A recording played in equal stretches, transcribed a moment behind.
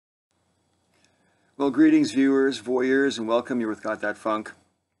Well, greetings, viewers, voyeurs, and welcome. You're with Got That Funk.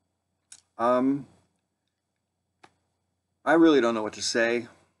 I really don't know what to say.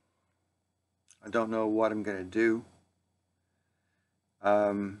 I don't know what I'm going to do.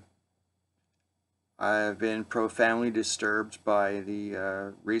 I've been profoundly disturbed by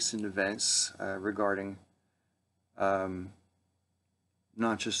the recent events regarding not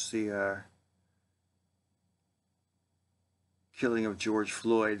just the killing of George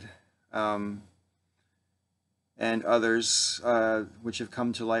Floyd, and others which have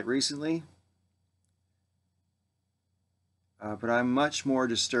come to light recently. But I'm much more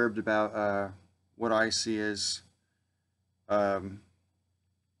disturbed about what I see as um,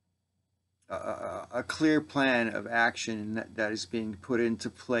 a clear plan of action that is being put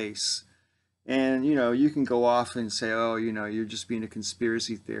into place. And, you can go off and say, oh, you're just being a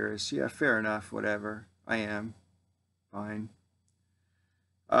conspiracy theorist. Yeah, fair enough, whatever. I am. Fine.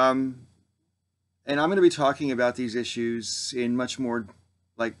 And I'm going to be talking about these issues in much more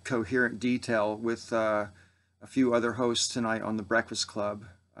coherent detail with a few other hosts tonight on the Breakfast Club.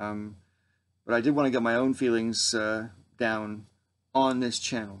 But I did want to get my own feelings down on this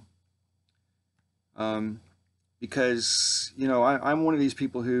channel. Because, I'm one of these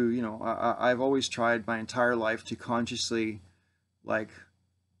people who, I've always tried my entire life to consciously,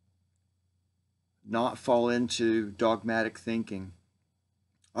 not fall into dogmatic thinking.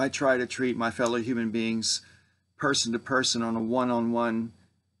 I try to treat my fellow human beings person to person on a one-on-one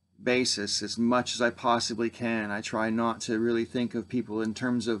basis as much as I possibly can. I try not to really think of people in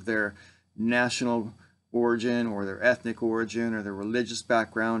terms of their national origin or their ethnic origin or their religious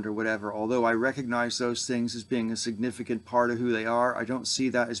background or whatever. Although I recognize those things as being a significant part of who they are, I don't see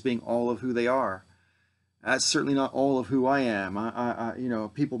that as being all of who they are. That's certainly not all of who I am.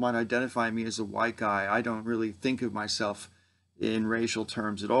 People might identify me as a white guy. I don't really think of myself in racial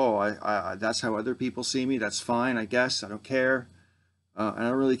terms at all. That's how other people see me. That's fine, I guess. I don't care. I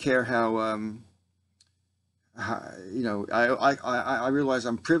don't really care how I realize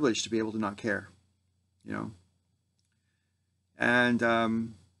I'm privileged to be able to not care, and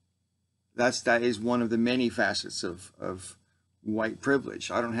that is one of the many facets of white privilege.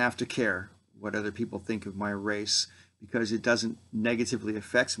 I don't have to care what other people think of my race because it doesn't negatively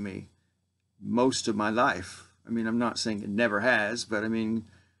affect me most of my life. I mean, I'm not saying it never has, but I mean,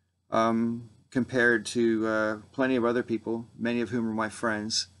 compared to plenty of other people, many of whom are my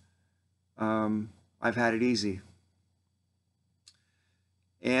friends, I've had it easy.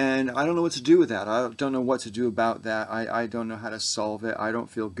 And I don't know what to do with that. I don't know what to do about that. I don't know how to solve it. I don't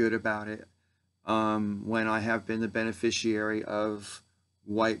feel good about it when I have been the beneficiary of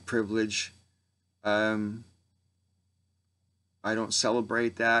white privilege. I don't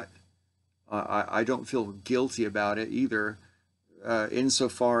celebrate that. I don't feel guilty about it either,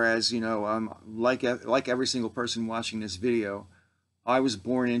 insofar as, like every single person watching this video, I was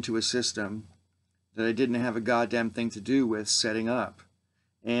born into a system that I didn't have a goddamn thing to do with setting up.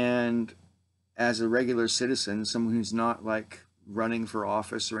 And as a regular citizen, someone who's not running for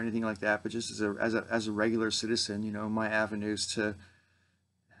office or anything like that, but just as a regular citizen, my avenues to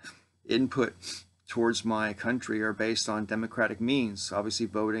input towards my country are based on democratic means, obviously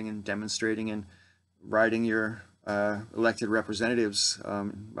voting and demonstrating and writing your elected representatives.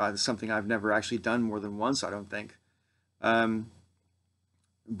 Something I've never actually done more than once, I don't think. But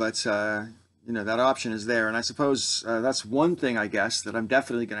that option is there. And I suppose that's one thing, I guess, that I'm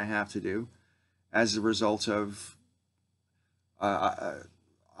definitely going to have to do as a result of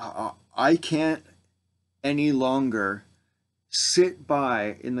I can't any longer sit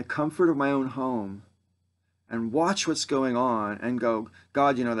by in the comfort of my own home and watch what's going on and go,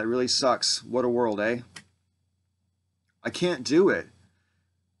 God, that really sucks. What a world, eh? I can't do it.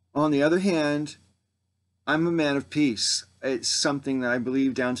 On the other hand, I'm a man of peace. It's something that I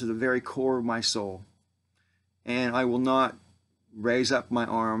believe down to the very core of my soul. And I will not raise up my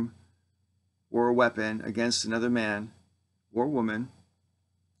arm or a weapon against another man or woman.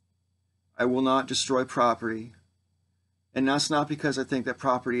 I will not destroy property. And that's not because I think that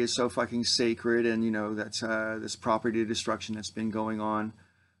property is so fucking sacred and, that's this property destruction that's been going on,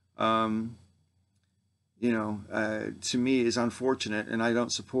 to me is unfortunate. And I don't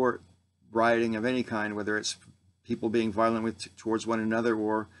support rioting of any kind, whether it's people being violent towards one another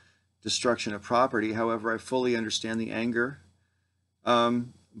or destruction of property. However, I fully understand the anger.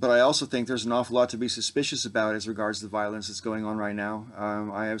 But I also think there's an awful lot to be suspicious about as regards to the violence that's going on right now.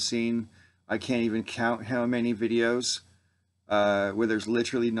 I have seen, I can't even count how many videos where there's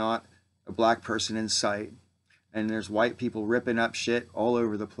literally not a black person in sight, and there's white people ripping up shit all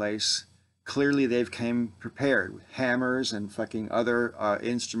over the place. Clearly they've came prepared with hammers and fucking other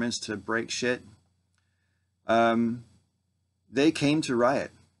instruments to break shit. They came to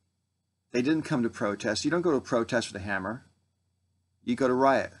riot. They didn't come to protest. You don't go to protest with a hammer. You go to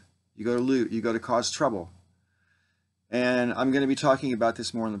riot. You go to loot. You go to cause trouble. And I'm going to be talking about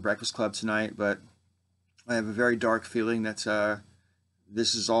this more in the Breakfast Club tonight, but I have a very dark feeling that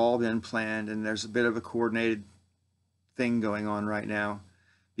this has all been planned, and there's a bit of a coordinated thing going on right now.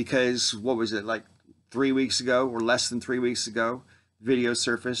 Because what was it, like 3 weeks ago, or less than 3 weeks ago, video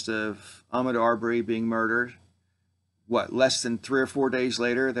surfaced of Ahmaud Arbery being murdered. What, less than 3 or 4 days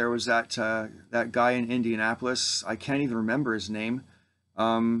later, there was that guy in Indianapolis. I can't even remember his name.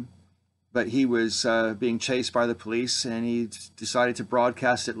 But he was being chased by the police, and he decided to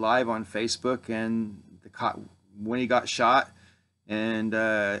broadcast it live on Facebook. And the cop, when he got shot and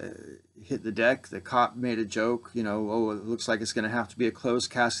hit the deck, the cop made a joke, you know, oh, it looks like it's going to have to be a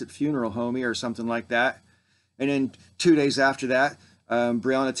closed casket funeral, homie, or something like that. And then 2 days after that,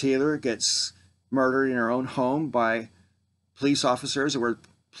 Breonna Taylor gets murdered in her own home by police officers that were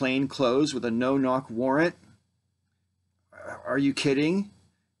plain clothes with a no-knock warrant. Are you kidding?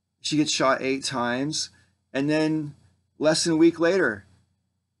 She gets shot 8 times. And then less than a week later,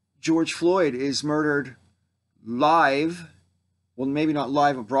 George Floyd is murdered live. Well, maybe not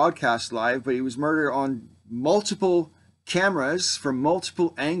live, but broadcast live, but he was murdered on multiple cameras from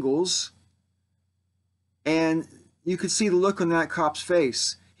multiple angles. And you could see the look on that cop's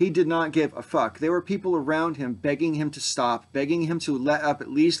face. He did not give a fuck. There were people around him begging him to stop, begging him to let up, at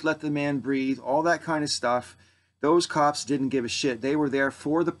least let the man breathe, all that kind of stuff. Those cops didn't give a shit. They were there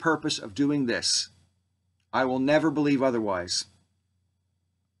for the purpose of doing this. I will never believe otherwise.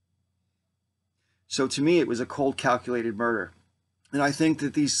 So to me, it was a cold, calculated murder. And I think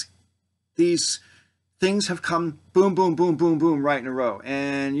that these things have come boom, boom, boom, boom, boom, right in a row.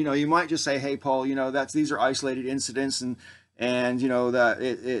 And, you know, you might just say, hey, Paul, you know, these are isolated incidents, and you know, that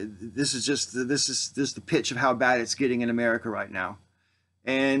this is just the pitch of how bad it's getting in America right now.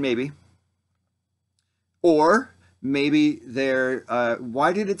 And maybe. Or maybe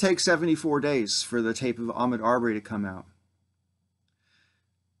why did it take 74 days for the tape of Ahmaud Arbery to come out?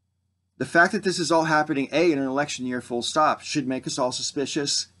 The fact that this is all happening, A, in an election year, full stop, should make us all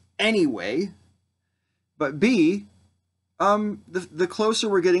suspicious anyway. But B, the closer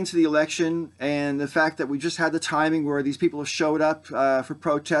we're getting to the election, and the fact that we just had the timing where these people have showed up for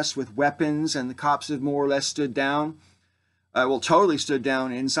protests with weapons, and the cops have more or less stood down, well, totally stood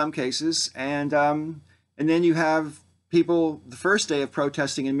down in some cases, and then you have people, the first day of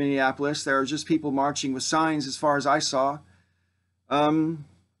protesting in Minneapolis, there are just people marching with signs as far as I saw.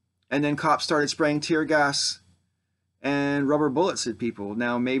 And then cops started spraying tear gas and rubber bullets at people.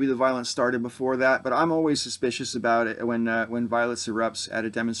 Now, maybe the violence started before that, but I'm always suspicious about it when violence erupts at a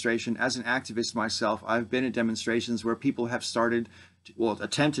demonstration. As an activist myself, I've been at demonstrations where people have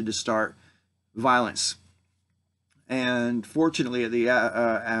attempted to start violence. And fortunately, at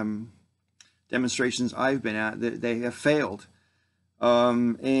the demonstrations I've been at, they have failed.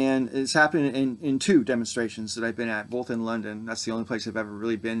 And it's happened in 2 demonstrations that I've been at, both in London. That's the only place I've ever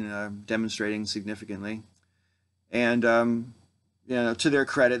really been demonstrating significantly. And, you know, to their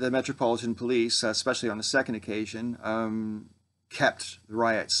credit, the Metropolitan Police, especially on the second occasion, kept the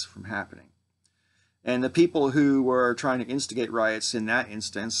riots from happening. And the people who were trying to instigate riots in that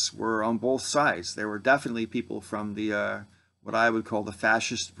instance were on both sides. There were definitely people from the what I would call the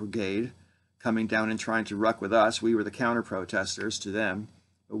fascist brigade, coming down and trying to ruck with us. We were the counter-protesters to them.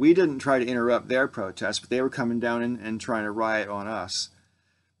 But we didn't try to interrupt their protests, but they were coming down and trying to riot on us.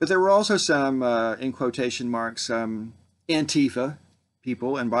 But there were also some, in quotation marks, Antifa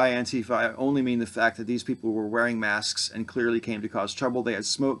people. And by Antifa, I only mean the fact that these people were wearing masks and clearly came to cause trouble. They had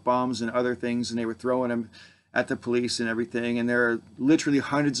smoke bombs and other things, and they were throwing them at the police and everything. And there are literally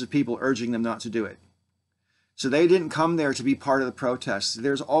hundreds of people urging them not to do it. So they didn't come there to be part of the protests.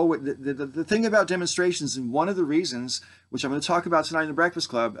 There's always the thing about demonstrations, and one of the reasons, which I'm going to talk about tonight in the Breakfast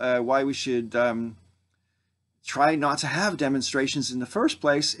Club, why we should try not to have demonstrations in the first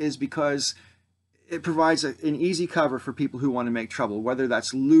place, is because it provides an easy cover for people who want to make trouble, whether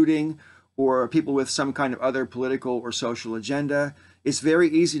that's looting or people with some kind of other political or social agenda. It's very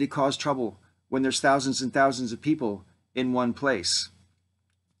easy to cause trouble when there's thousands and thousands of people in one place.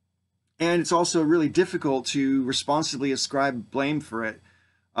 And it's also really difficult to responsibly ascribe blame for it,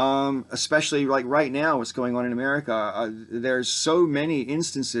 especially like right now, what's going on in America. There's so many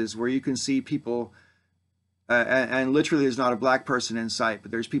instances where you can see people, and literally there's not a black person in sight, but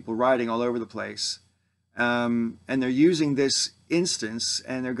there's people rioting all over the place. And they're using this instance,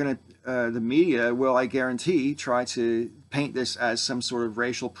 and they're going to, the media will, I guarantee, try to paint this as some sort of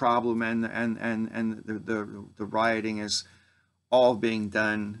racial problem, and the rioting is all being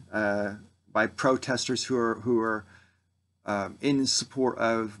done by protesters who are in support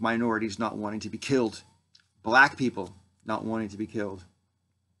of minorities not wanting to be killed, black people not wanting to be killed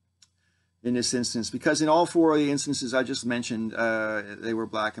in this instance, because in all four of the instances I just mentioned, they were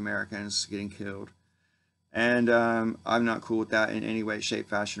black Americans getting killed. And I'm not cool with that in any way, shape,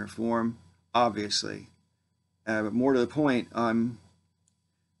 fashion, or form, obviously. But more to the point,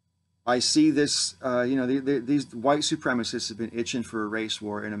 I see this, these white supremacists have been itching for a race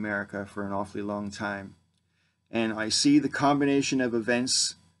war in America for an awfully long time. And I see the combination of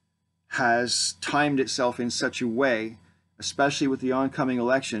events has timed itself in such a way, especially with the oncoming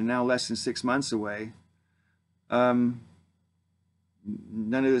election, now less than 6 months away. None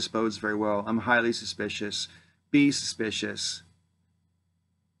of this bodes very well. I'm highly suspicious. Be suspicious.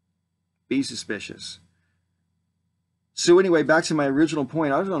 Be suspicious. So anyway, back to my original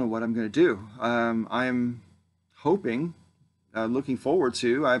point, I don't know what I'm going to do. I'm hoping, looking forward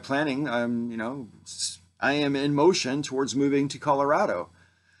to, I'm planning, I am in motion towards moving to Colorado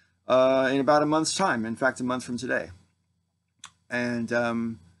in about a month's time. In fact, a month from today.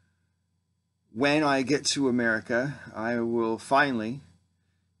 And when I get to America, I will finally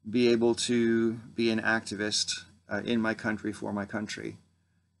be able to be an activist in my country, for my country.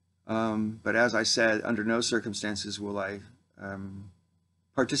 But as I said, under no circumstances will I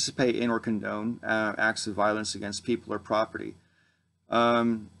participate in or condone acts of violence against people or property.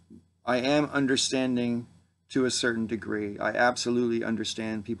 I am understanding to a certain degree. I absolutely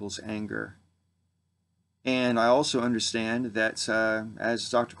understand people's anger. And I also understand that, as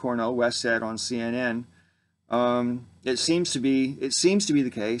Dr. Cornel West said on CNN, it seems to be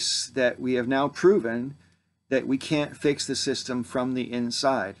the case that we have now proven that we can't fix the system from the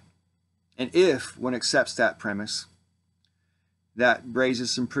inside. And if one accepts that premise, that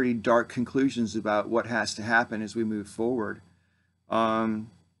raises some pretty dark conclusions about what has to happen as we move forward. Are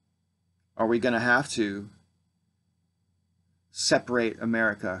we going to have to separate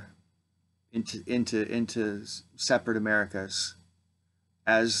America into separate Americas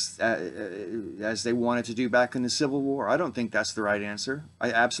as they wanted to do back in the Civil War? I don't think that's the right answer.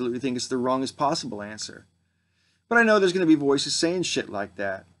 I absolutely think it's the wrongest possible answer. But I know there's going to be voices saying shit like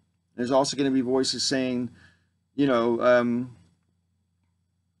that. There's also going to be voices saying,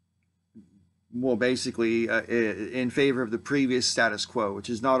 well, basically in favor of the previous status quo, which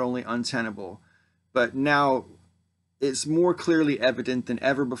is not only untenable, but now it's more clearly evident than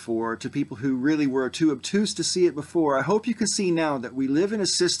ever before to people who really were too obtuse to see it before. I hope you can see now that we live in a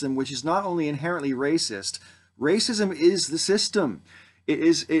system which is not only inherently racist. Racism is the system. It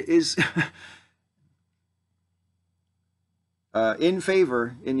is in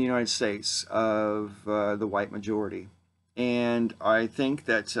favor in the United States of the white majority. And I think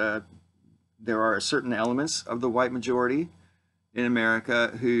that there are certain elements of the white majority in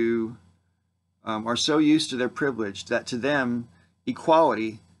America who are so used to their privilege that to them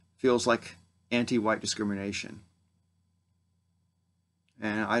equality feels like anti-white discrimination.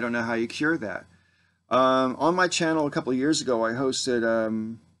 And I don't know how you cure that. On my channel a couple of years ago, I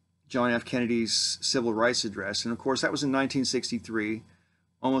hosted John F. Kennedy's Civil Rights Address. And of course, that was in 1963,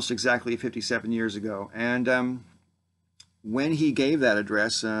 almost exactly 57 years ago. And when he gave that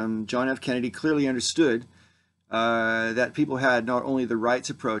address, John F. Kennedy clearly understood that people had not only the right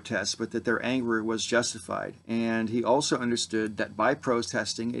to protest, but that their anger was justified. And he also understood that by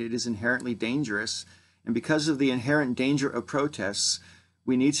protesting, it is inherently dangerous. And because of the inherent danger of protests,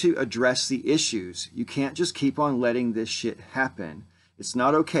 we need to address the issues. You can't just keep on letting this shit happen. It's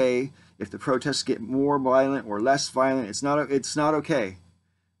not okay if the protests get more violent or less violent. It's not okay,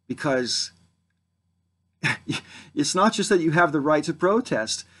 because it's not just that you have the right to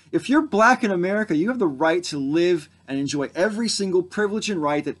protest. If you're black in America, you have the right to live and enjoy every single privilege and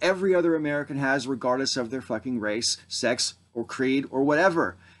right that every other American has, regardless of their fucking race, sex, or creed, or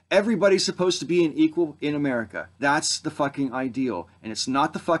whatever. Everybody's supposed to be an equal in America. That's the fucking ideal. And it's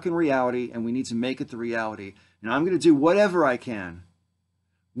not the fucking reality, and we need to make it the reality. And I'm going to do whatever I can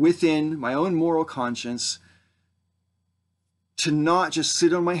within my own moral conscience to not just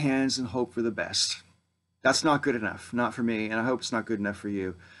sit on my hands and hope for the best. That's not good enough. Not for me, and I hope it's not good enough for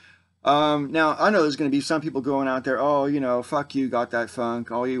you. Now, I know there's going to be some people going out there, oh, fuck you, got that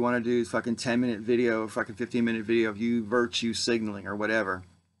funk. All you want to do is fucking 10-minute video, fucking 15-minute video of you virtue signaling or whatever.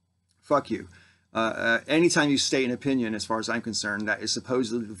 Fuck you. Anytime you state an opinion, as far as I'm concerned, that is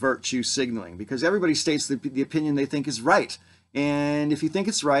supposedly virtue signaling, because everybody states the opinion they think is right. And if you think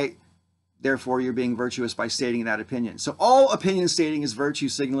it's right, therefore you're being virtuous by stating that opinion. So all opinion stating is virtue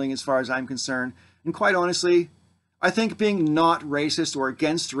signaling as far as I'm concerned. And quite honestly, I think being not racist or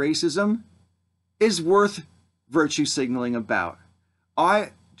against racism is worth virtue signaling about.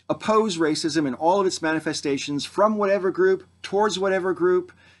 I oppose racism in all of its manifestations, from whatever group, towards whatever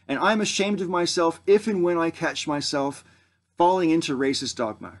group, and I'm ashamed of myself if and when I catch myself falling into racist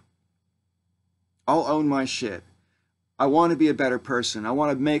dogma. I'll own my shit. I want to be a better person. I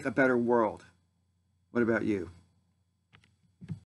want to make a better world. What about you?